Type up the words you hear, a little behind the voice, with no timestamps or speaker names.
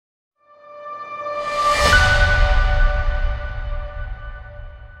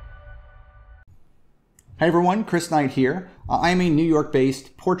Hey everyone, Chris Knight here. I am a New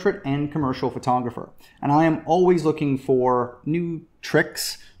York-based portrait and commercial photographer, and I am always looking for new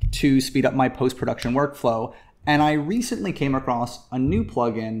tricks to speed up my post-production workflow, and I recently came across a new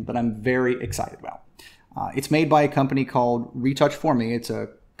plugin that I'm very excited about. It's made by a company called Retouch4Me. It's a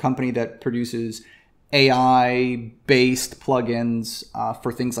company that produces AI-based plugins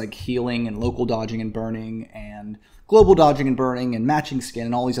for things like healing and local dodging and burning and global dodging and burning and matching skin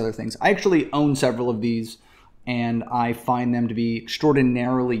and all these other things. I actually own several of these, and I find them to be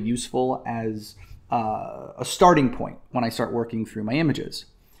extraordinarily useful as a starting point when I start working through my images.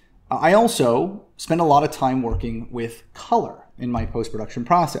 I also spend a lot of time working with color in my post-production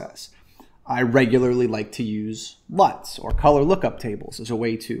process. I regularly like to use LUTs or color lookup tables as a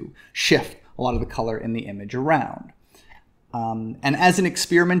way to shift a lot of the color in the image around. And as an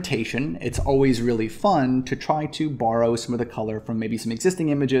experimentation, it's always really fun to try to borrow some of the color from maybe some existing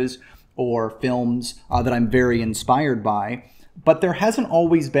images or films that I'm very inspired by. But there hasn't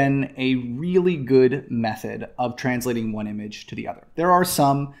always been a really good method of translating one image to the other. There are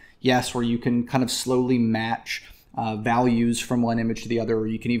some, yes, where you can kind of slowly match values from one image to the other, or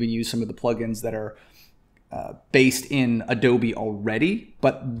you can even use some of the plugins that are based in Adobe already,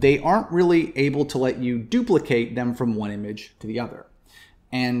 but they aren't really able to let you duplicate them from one image to the other.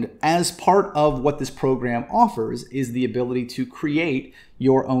 And as part of what this program offers is the ability to create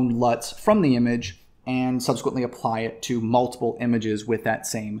your own LUTs from the image and subsequently apply it to multiple images with that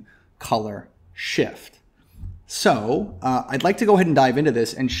same color shift. So I'd like to go ahead and dive into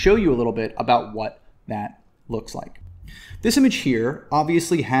this and show you a little bit about what that looks like. This image here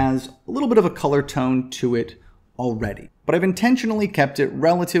obviously has a little bit of a color tone to it already, but I've intentionally kept it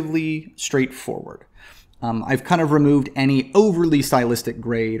relatively straightforward. I've kind of removed any overly stylistic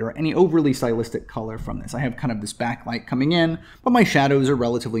grade or any overly stylistic color from this. I have kind of this backlight coming in, but my shadows are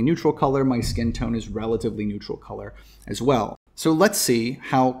relatively neutral color. My skin tone is relatively neutral color as well. So let's see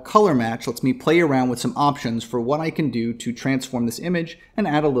how Color Match lets me play around with some options for what I can do to transform this image and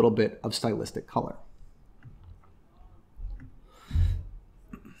add a little bit of stylistic color.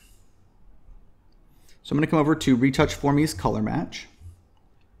 So I'm going to come over to Retouch4Me's Color Match,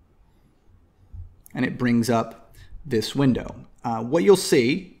 and it brings up this window. What you'll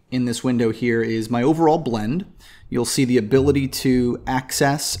see in this window here is my overall blend. You'll see the ability to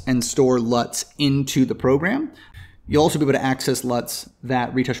access and store LUTs into the program. You'll also be able to access LUTs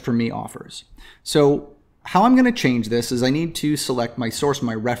that Retouch4Me offers. So how I'm going to change this is I need to select my source,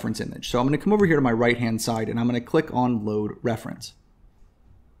 my reference image. So I'm going to come over here to my right-hand side, and I'm going to click on Load Reference.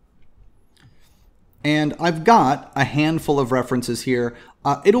 And I've got a handful of references here.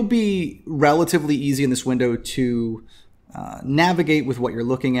 It'll be relatively easy in this window to navigate with what you're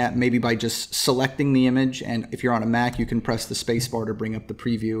looking at, maybe by just selecting the image. And if you're on a Mac, you can press the space bar to bring up the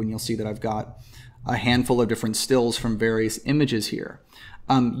preview, and you'll see that I've got a handful of different stills from various images here.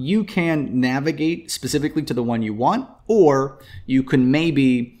 You can navigate specifically to the one you want, or you can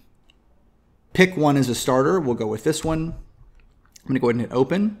maybe pick one as a starter. We'll go with this one. I'm going to go ahead and hit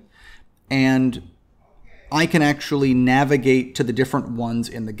open, and I can actually navigate to the different ones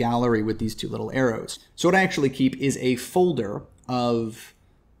in the gallery with these two little arrows. So what I actually keep is a folder of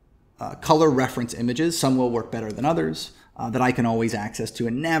color reference images. Some will work better than others that I can always access to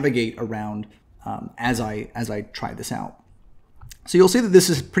and navigate around as I try this out. So you'll see that this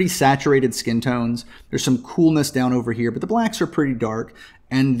is pretty saturated skin tones. There's some coolness down over here, but the blacks are pretty dark,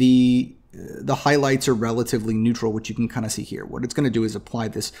 and the highlights are relatively neutral, which you can kind of see here. What it's going to do is apply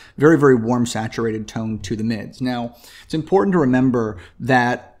this very, very warm, saturated tone to the mids. Now, it's important to remember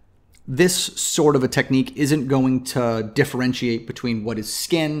that this sort of a technique isn't going to differentiate between what is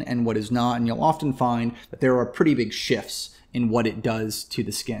skin and what is not, and you'll often find that there are pretty big shifts in what it does to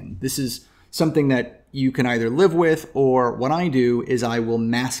the skin. This is something that you can either live with, or what I do is I will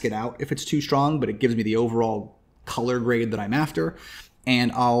mask it out if it's too strong, but it gives me the overall color grade that I'm after,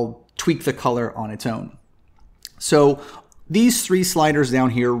 and I'll tweak the color on its own. So these three sliders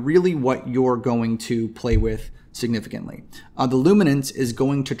down here are really what you're going to play with significantly. The luminance is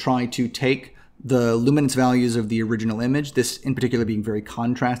going to try to take the luminance values of the original image, this in particular being very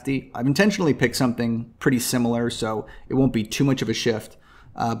contrasty. I've intentionally picked something pretty similar, so it won't be too much of a shift.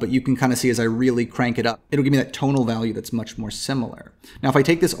 But you can kind of see as I really crank it up, it'll give me that tonal value that's much more similar. Now, if I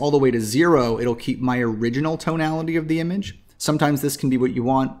take this all the way to 0, it'll keep my original tonality of the image. Sometimes this can be what you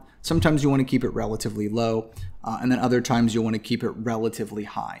want. Sometimes you want to keep it relatively low, and then other times you'll want to keep it relatively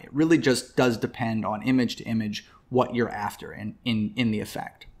high. It really just does depend on image to image what you're after in the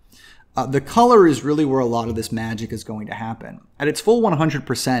effect. The color is really where a lot of this magic is going to happen. At its full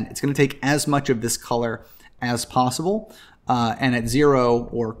 100%, it's going to take as much of this color as possible, and at 0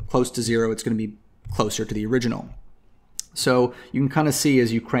 or close to 0, it's going to be closer to the original. So you can kind of see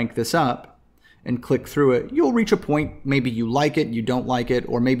as you crank this up and click through it, you'll reach a point, maybe you like it, you don't like it,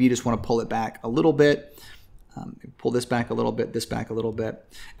 or maybe you just want to pull it back a little bit. Pull this back a little bit, this back a little bit.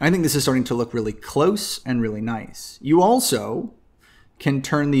 And I think this is starting to look really close and really nice. You also can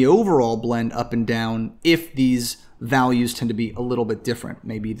turn the overall blend up and down if these values tend to be a little bit different.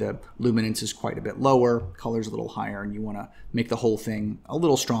 Maybe the luminance is quite a bit lower, color's a little higher, and you want to make the whole thing a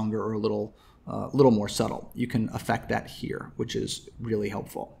little stronger or a little more subtle. You can affect that here, which is really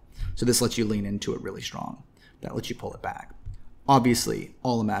helpful. So this lets you lean into it really strong. That lets you pull it back. Obviously,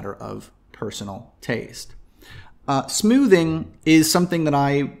 all a matter of personal taste. Smoothing is something that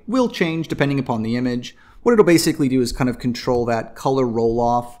I will change depending upon the image. What it'll basically do is kind of control that color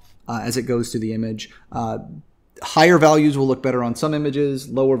roll-off as it goes through the image. Higher values will look better on some images,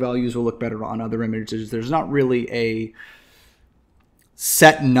 lower values will look better on other images. There's not really a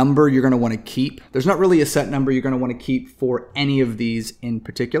set number you're going to want to keep. There's not really a set number you're going to want to keep for any of these in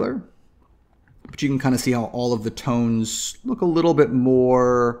particular. But you can kind of see how all of the tones look a little bit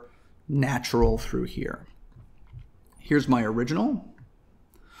more natural through here. Here's my original,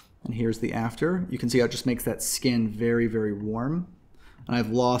 and here's the after. You can see how it just makes that skin very, very warm. And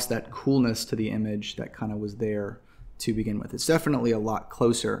I've lost that coolness to the image that kind of was there to begin with. It's definitely a lot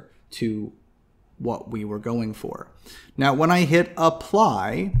closer to what we were going for. Now, when I hit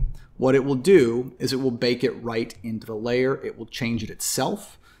apply, what it will do is it will bake it right into the layer. It will change it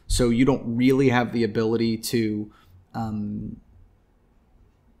itself. So you don't really have the ability to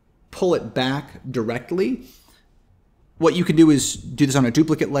pull it back directly. What you can do is do this on a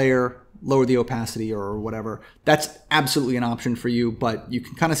duplicate layer, lower the opacity or whatever. That's absolutely an option for you, but you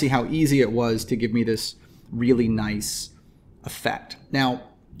can kind of see how easy it was to give me this really nice effect. Now,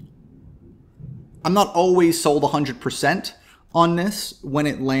 I'm not always sold 100% on this when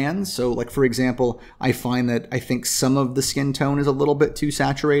it lands. So like, for example, I find that I think some of the skin tone is a little bit too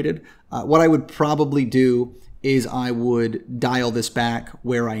saturated. What I would probably do is I would dial this back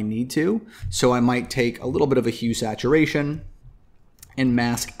where I need to. So I might take a little bit of a hue saturation and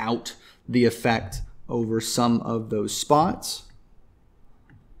mask out the effect over some of those spots.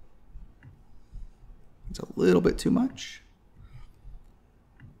 It's a little bit too much.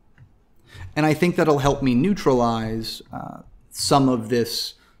 And I think that'll help me neutralize some of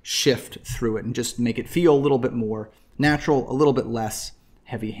this shift through it and just make it feel a little bit more natural, a little bit less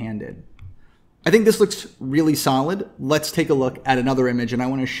heavy-handed. I think this looks really solid. Let's take a look at another image, and I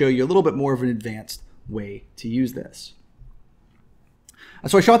want to show you a little bit more of an advanced way to use this.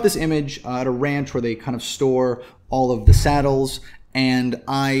 So I shot this image at a ranch where they kind of store all of the saddles, and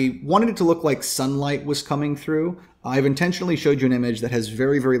I wanted it to look like sunlight was coming through. I've intentionally showed you an image that has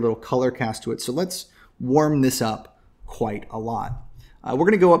very, very little color cast to it, so let's warm this up quite a lot. We're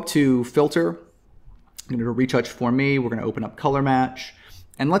going to go up to Filter. I'm going to do Retouch4Me. We're going to open up Color Match.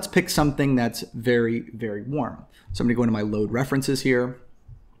 And let's pick something that's very, very warm. So I'm going to go into my load references here.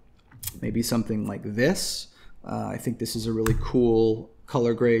 Maybe something like this. I think this is a really cool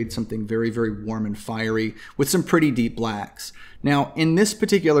color grade, something very, very warm and fiery with some pretty deep blacks. Now, in this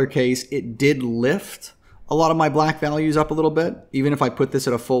particular case, it did lift a lot of my black values up a little bit. Even if I put this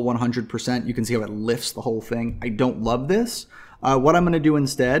at a full 100%, you can see how it lifts the whole thing. I don't love this. What I'm going to do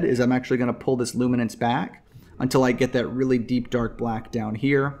instead is I'm actually going to pull this luminance back until I get that really deep dark black down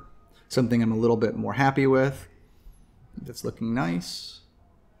here, something I'm a little bit more happy with. That's looking nice.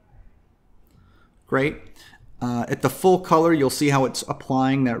 Great. At the full color, you'll see how it's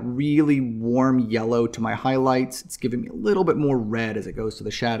applying that really warm yellow to my highlights. It's giving me a little bit more red as it goes to the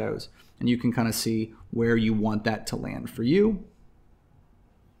shadows, and you can kind of see where you want that to land for you.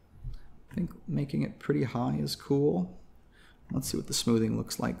 I think making it pretty high is cool. Let's see what the smoothing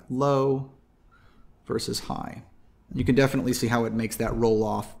looks like. Low versus high. You can definitely see how it makes that roll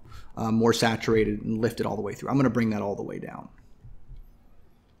off more saturated and lift it all the way through. I'm going to bring that all the way down.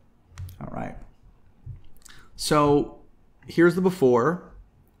 All right. So here's the before,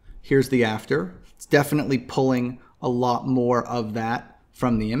 here's the after. It's definitely pulling a lot more of that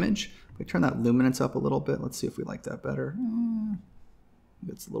from the image. If we turn that luminance up a little bit, let's see if we like that better.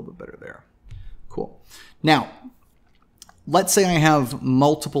 It's a little bit better there. Cool. Now, let's say I have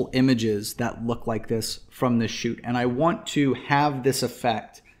multiple images that look like this from this shoot, and I want to have this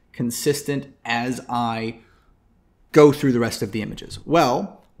effect consistent as I go through the rest of the images.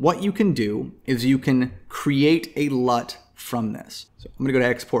 Well, what you can do is you can create a LUT from this. So I'm going to go to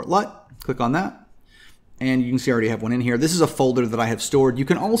Export LUT, click on that, and you can see I already have one in here. This is a folder that I have stored. You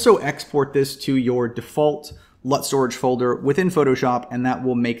can also export this to your default LUT storage folder within Photoshop, and that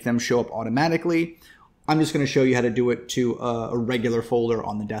will make them show up automatically. I'm just going to show you how to do it to a regular folder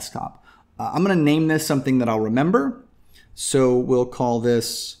on the desktop. I'm going to name this something that I'll remember. So we'll call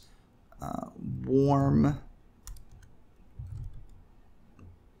this Warm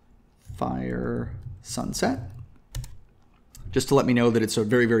Fire Sunset, just to let me know that it's a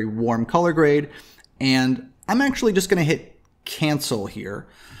very, very warm color grade. And I'm actually just going to hit cancel here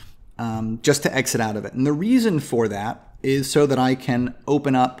just to exit out of it. And the reason for that is so that I can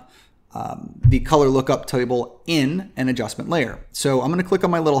open up the color lookup table in an adjustment layer. So I'm going to click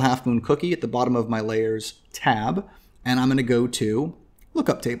on my little half moon cookie at the bottom of my layers tab, and I'm going to go to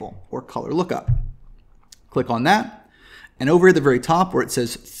lookup table or color lookup. Click on that. And over at the very top where it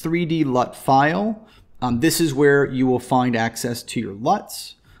says 3D LUT file, this is where you will find access to your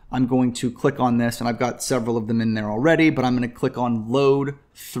LUTs. I'm going to click on this, and I've got several of them in there already, but I'm going to click on Load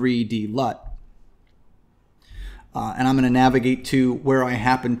 3D LUT. And I'm going to navigate to where I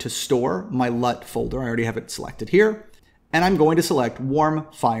happen to store my LUT folder. I already have it selected here. And I'm going to select Warm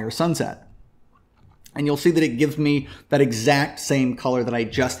Fire Sunset. And you'll see that it gives me that exact same color that I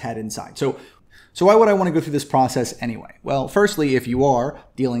just had inside. So why would I want to go through this process anyway? Well, firstly, if you are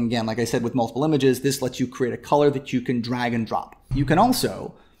dealing, again, like I said, with multiple images, this lets you create a color that you can drag and drop. You can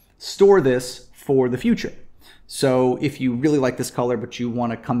also store this for the future. So if you really like this color, but you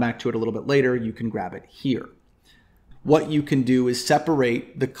want to come back to it a little bit later, you can grab it here. What you can do is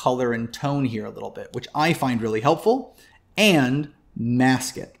separate the color and tone here a little bit, which I find really helpful, and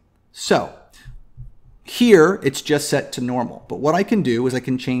mask it. So here it's just set to normal, but what I can do is I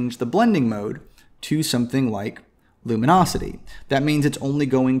can change the blending mode to something like luminosity. That means it's only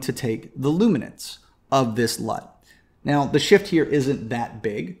going to take the luminance of this LUT. Now the shift here isn't that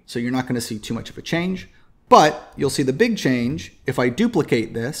big, so you're not going to see too much of a change, but you'll see the big change if I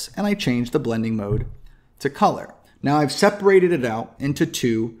duplicate this and I change the blending mode to color. Now I've separated it out into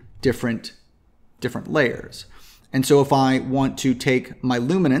two different layers. And so if I want to take my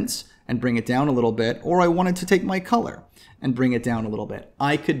luminance and bring it down a little bit, or I wanted to take my color and bring it down a little bit,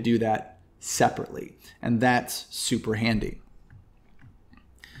 I could do that separately. And that's super handy.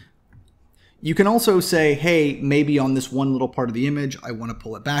 You can also say, hey, maybe on this one little part of the image, I want to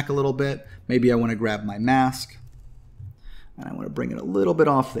pull it back a little bit. Maybe I want to grab my mask and I want to bring it a little bit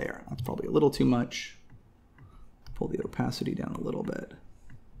off there. That's probably a little too much. Pull the opacity down a little bit.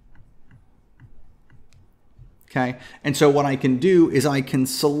 Okay, and so what I can do is I can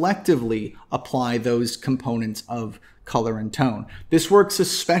selectively apply those components of color and tone. This works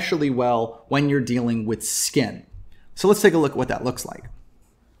especially well when you're dealing with skin. So let's take a look at what that looks like.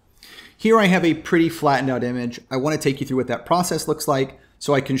 Here I have a pretty flattened out image. I want to take you through what that process looks like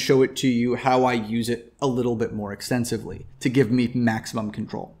so I can show it to you how I use it a little bit more extensively to give me maximum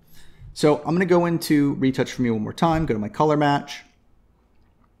control. So I'm going to go into Retouch4Me one more time, go to my color match.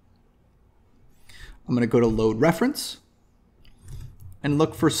 I'm going to go to load reference and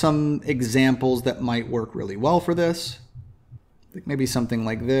look for some examples that might work really well for this. I think maybe something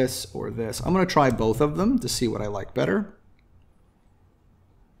like this or this. I'm going to try both of them to see what I like better.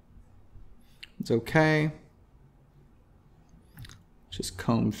 It's okay. Just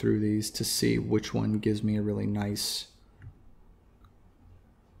comb through these to see which one gives me a really nice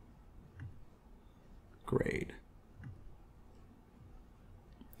grade.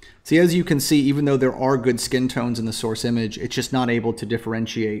 See, as you can see, even though there are good skin tones in the source image, it's just not able to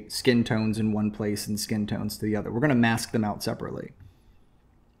differentiate skin tones in one place and skin tones to the other. We're going to mask them out separately.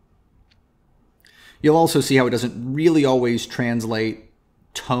 You'll also see how it doesn't really always translate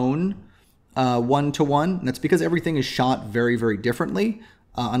tone one-to-one. And that's because everything is shot very, very differently.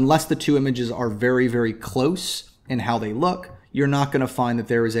 Unless the two images are very, very close in how they look, you're not going to find that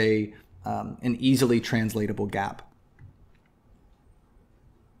there is an easily translatable gap.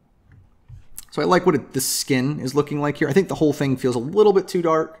 So I like what the skin is looking like here. I think the whole thing feels a little bit too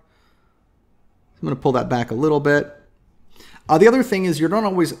dark. I'm going to pull that back a little bit. The other thing is you're not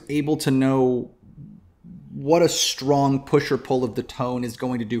always able to know what a strong push or pull of the tone is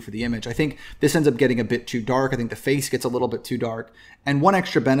going to do for the image. I think this ends up getting a bit too dark. I think the face gets a little bit too dark. And one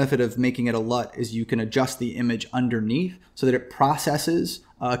extra benefit of making it a LUT is you can adjust the image underneath so that it processes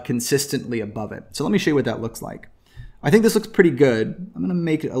consistently above it. So let me show you what that looks like. I think this looks pretty good. I'm going to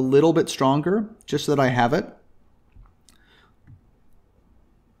make it a little bit stronger just so that I have it.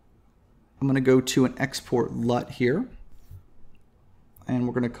 I'm going to go to an export LUT here. And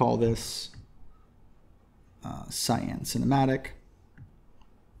we're going to call this Cyan Cinematic.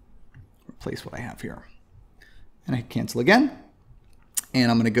 Replace what I have here. And I cancel again. And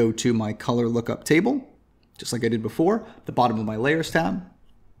I'm going to go to my color lookup table, just like I did before, the bottom of my layers tab.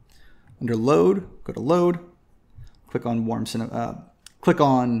 Under load, go to load. Click on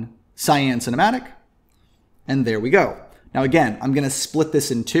Cyan Cinematic, and there we go. Now again, I'm going to split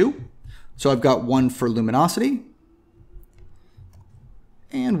this in two. So I've got one for luminosity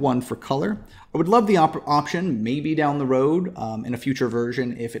and one for color. I would love the option maybe down the road in a future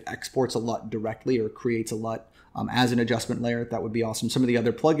version if it exports a LUT directly or creates a LUT as an adjustment layer. That would be awesome. Some of the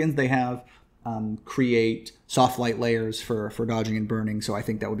other plugins they have create soft light layers for dodging and burning, so I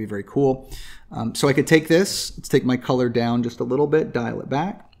think that would be very cool. So I could take this, let's take my color down just a little bit, dial it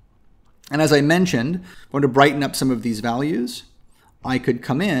back. And as I mentioned, I want to brighten up some of these values. I could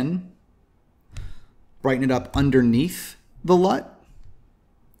come in, brighten it up underneath the LUT,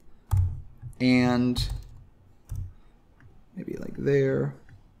 and maybe like there,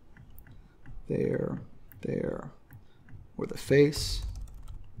 there, there, or the face.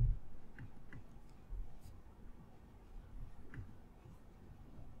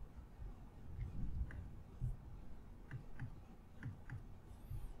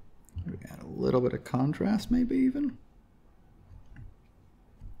 We add a little bit of contrast, maybe even.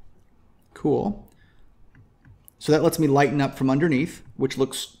 Cool. So that lets me lighten up from underneath, which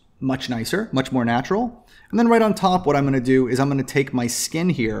looks much nicer, much more natural. And then right on top, what I'm going to do is I'm going to take my skin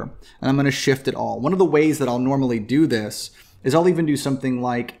here and I'm going to shift it all. One of the ways that I'll normally do this is I'll even do something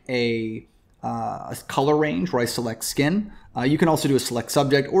like a color range where I select skin. You can also do a select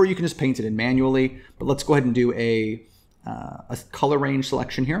subject, or you can just paint it in manually. But let's go ahead and do a color range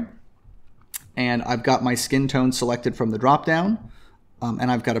selection here. And I've got my skin tone selected from the drop down.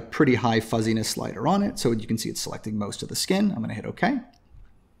 And I've got a pretty high fuzziness slider on it, so you can see it's selecting most of the skin. I'm going to hit OK.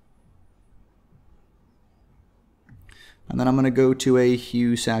 And then I'm going to go to a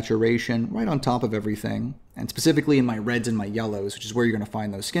hue saturation right on top of everything, and specifically in my reds and my yellows, which is where you're going to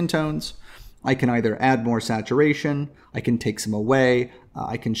find those skin tones. I can either add more saturation, I can take some away,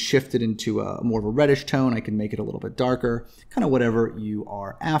 I can shift it into a more of a reddish tone, I can make it a little bit darker, kind of whatever you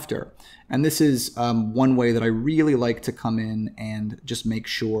are after. And this is one way that I really like to come in and just make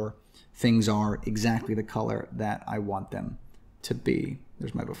sure things are exactly the color that I want them to be.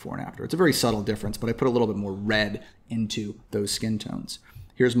 There's my before and after. It's a very subtle difference, but I put a little bit more red into those skin tones.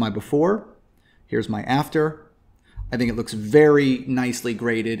 Here's my before, here's my after. I think it looks very nicely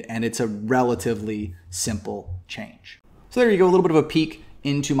graded, and it's a relatively simple change. So there you go, a little bit of a peek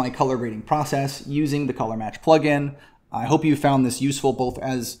into my color grading process using the Color Match plugin. I hope you found this useful both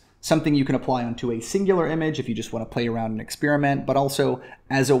as something you can apply onto a singular image if you just want to play around and experiment, but also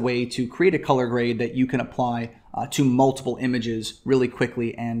as a way to create a color grade that you can apply to multiple images really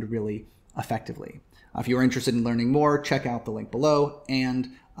quickly and really effectively. If you're interested in learning more, check out the link below and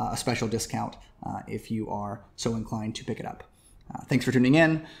a special discount if you are so inclined to pick it up. Thanks for tuning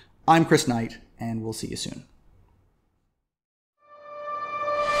in. I'm Chris Knight, and we'll see you soon.